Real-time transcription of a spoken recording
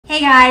Hey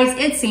guys,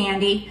 it's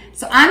Sandy.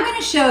 So I'm going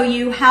to show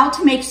you how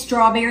to make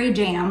strawberry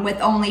jam with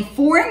only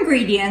 4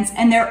 ingredients,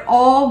 and they're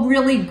all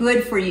really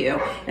good for you.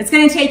 It's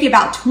going to take you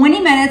about 20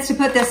 minutes to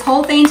put this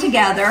whole thing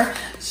together.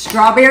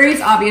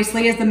 Strawberries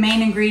obviously is the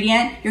main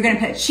ingredient. You're going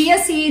to put chia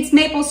seeds,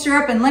 maple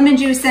syrup, and lemon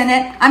juice in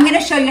it. I'm going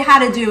to show you how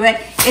to do it.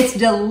 It's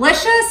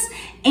delicious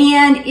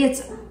and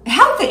it's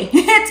healthy.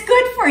 It's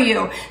good for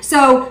you.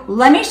 So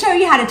let me show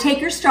you how to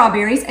take your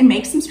strawberries and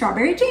make some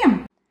strawberry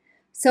jam.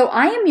 So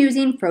I am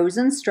using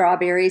frozen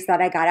strawberries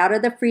that I got out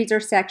of the freezer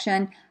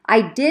section.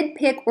 I did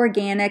pick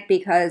organic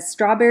because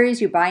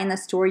strawberries you buy in the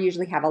store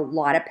usually have a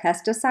lot of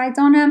pesticides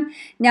on them.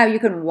 Now you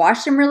can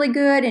wash them really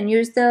good and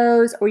use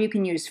those, or you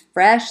can use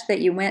fresh that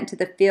you went to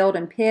the field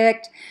and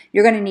picked.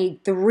 You're going to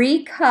need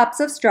 3 cups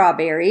of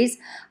strawberries.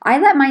 I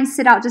let mine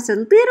sit out just a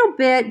little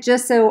bit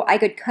just so I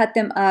could cut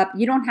them up.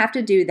 You don't have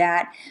to do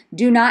that.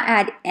 Do not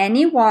add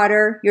any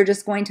water. You're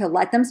just going to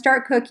let them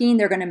start cooking.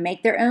 They're going to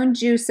make their own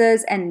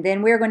juices, and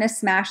then we're going to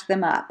smash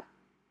them up.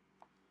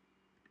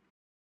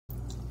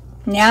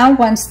 Now,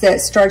 once that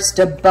starts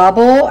to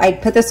bubble, I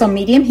put this on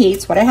medium heat,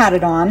 it's what I had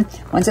it on.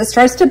 Once it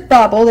starts to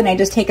bubble, then I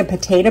just take a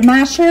potato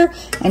masher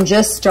and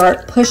just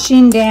start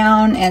pushing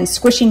down and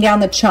squishing down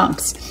the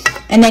chunks.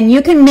 And then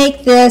you can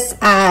make this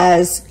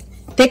as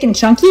thick and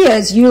chunky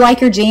as you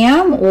like your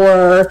jam,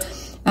 or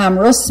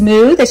real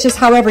smooth. It's just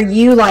however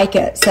you like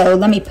it. So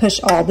let me push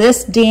all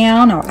this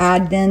down. I'll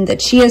add then the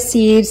chia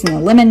seeds and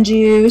the lemon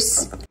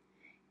juice.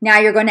 Now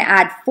you're going to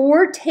add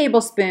 4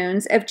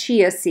 tablespoons of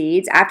chia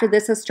seeds after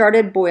this has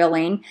started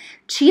boiling.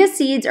 Chia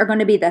seeds are going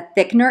to be the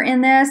thickener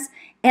in this.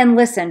 And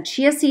listen,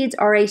 chia seeds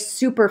are a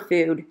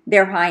superfood.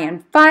 They're high in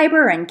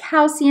fiber and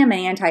calcium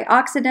and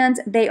antioxidants.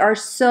 They are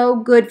so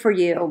good for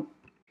you.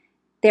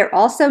 They're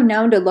also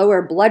known to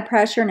lower blood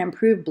pressure and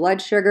improve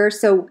blood sugar.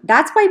 So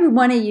that's why we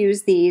want to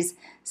use these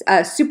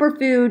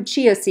superfood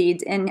chia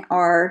seeds in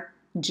our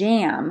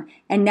jam.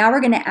 And now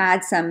we're going to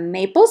add some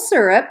maple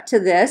syrup to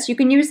this. You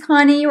can use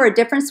honey or a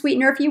different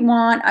sweetener if you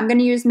want. I'm going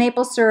to use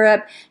maple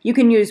syrup. You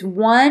can use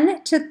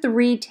 1 to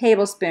 3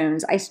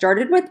 tablespoons. I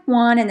started with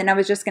 1 and then I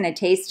was just going to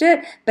taste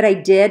it, but I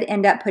did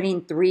end up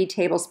putting 3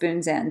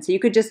 tablespoons in. So you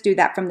could just do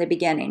that from the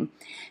beginning.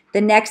 The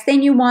next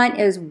thing you want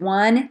is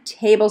 1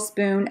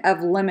 tablespoon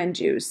of lemon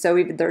juice. So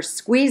either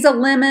squeeze a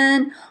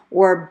lemon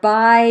or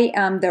buy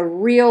the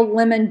real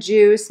lemon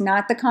juice,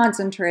 not the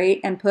concentrate,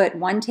 and put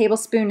 1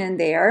 tablespoon in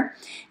there.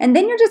 And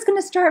then you're just going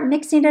to start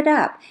mixing it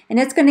up. And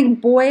it's going to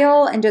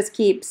boil and just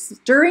keep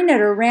stirring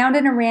it around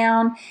and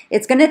around.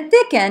 It's going to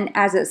thicken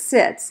as it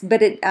sits,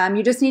 but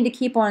you just need to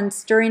keep on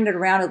stirring it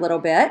around a little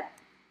bit.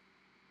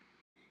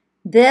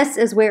 This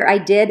is where I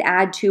did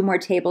add 2 more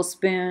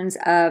tablespoons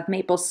of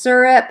maple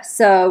syrup.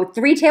 So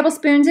 3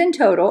 tablespoons in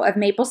total of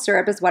maple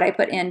syrup is what I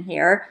put in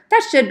here.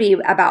 That should be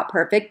about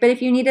perfect, but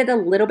if you need it a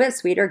little bit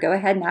sweeter, go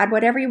ahead and add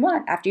whatever you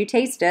want after you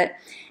taste it.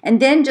 And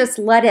then just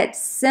let it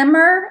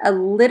simmer a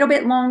little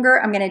bit longer.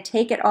 I'm going to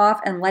take it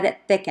off and let it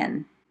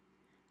thicken.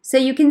 So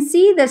you can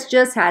see this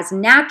just has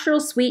natural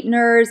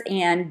sweeteners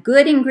and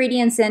good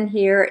ingredients in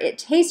here. It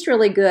tastes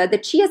really good. The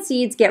chia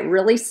seeds get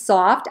really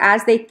soft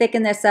as they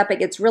thicken this up. It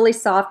gets really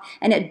soft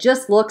and it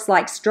just looks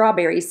like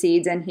strawberry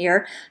seeds in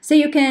here. So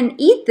you can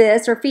eat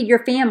this or feed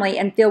your family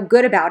and feel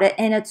good about it,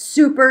 and it's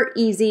super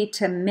easy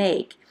to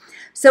make.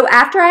 So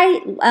after I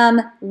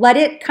let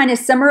it kind of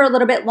simmer a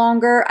little bit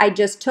longer, I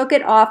just took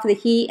it off the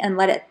heat and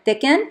let it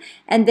thicken.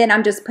 And then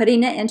I'm just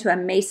putting it into a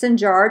mason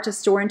jar to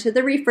store into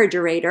the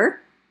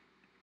refrigerator.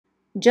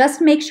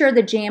 Just make sure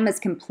the jam is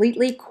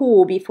completely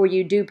cool before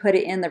you do put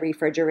it in the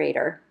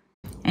refrigerator.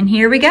 And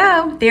here we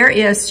go. There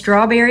is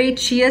strawberry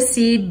chia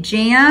seed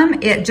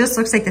jam. It just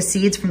looks like the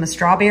seeds from the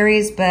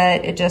strawberries,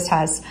 but it just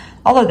has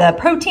all of the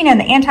protein and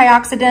the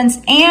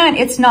antioxidants, and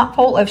it's not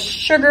full of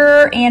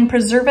sugar and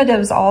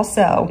preservatives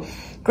also.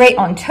 Great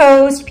on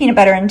toast, peanut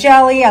butter and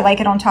jelly. I like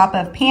it on top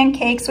of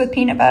pancakes with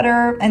peanut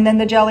butter and then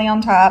the jelly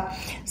on top.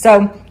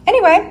 So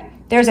anyway,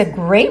 there's a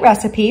great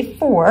recipe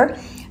for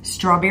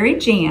strawberry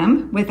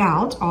jam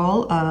without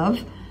all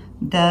of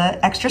the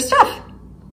extra stuff.